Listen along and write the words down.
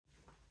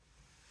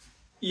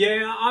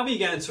Yeah, I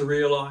began to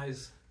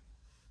realize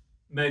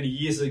many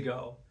years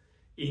ago,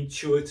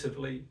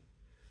 intuitively,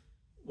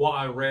 what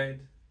I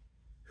read,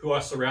 who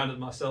I surrounded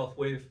myself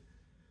with,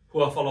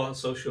 who I followed on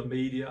social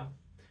media,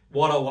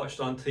 what I watched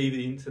on TV,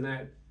 the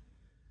internet,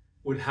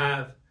 would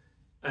have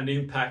an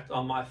impact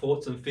on my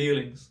thoughts and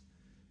feelings.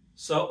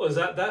 So it was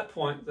at that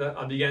point that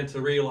I began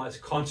to realize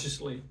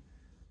consciously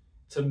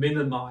to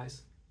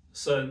minimize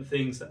certain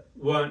things that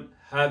weren't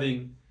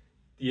having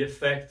the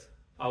effect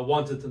I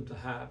wanted them to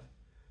have.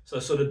 So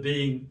sort of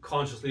being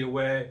consciously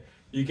aware,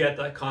 you get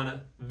that kind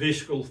of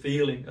visceral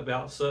feeling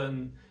about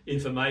certain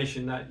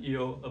information that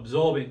you're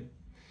absorbing.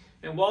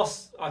 And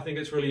whilst I think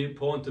it's really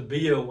important to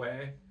be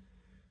aware,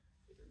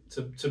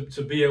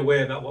 to be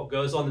aware about what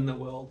goes on in the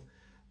world,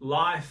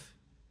 life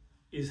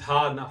is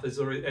hard enough as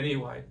already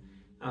anyway.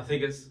 And I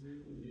think it's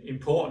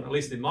important, at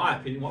least in my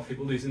opinion, what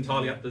people do is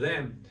entirely up to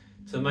them,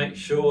 to make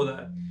sure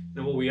that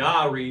what we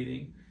are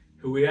reading,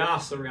 who we are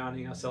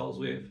surrounding ourselves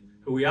with,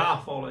 who we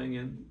are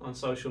following on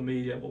social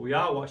media, what we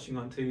are watching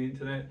on TV,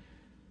 internet,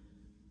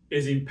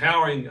 is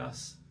empowering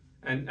us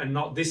and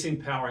not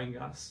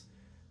disempowering us.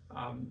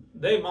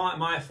 They're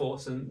my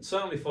thoughts, and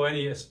certainly for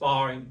any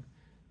aspiring,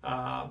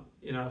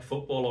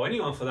 football or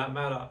anyone for that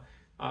matter,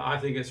 I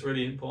think it's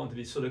really important to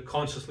be sort of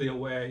consciously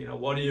aware.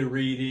 What are you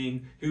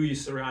reading? Who are you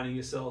surrounding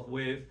yourself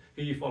with?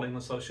 Who are you following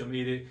on social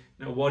media?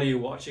 What are you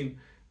watching?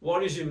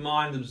 What is your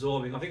mind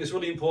absorbing? I think it's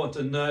really important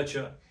to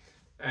nurture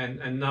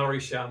and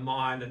nourish our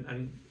mind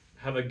and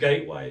have a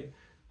gateway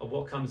of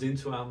what comes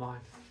into our mind.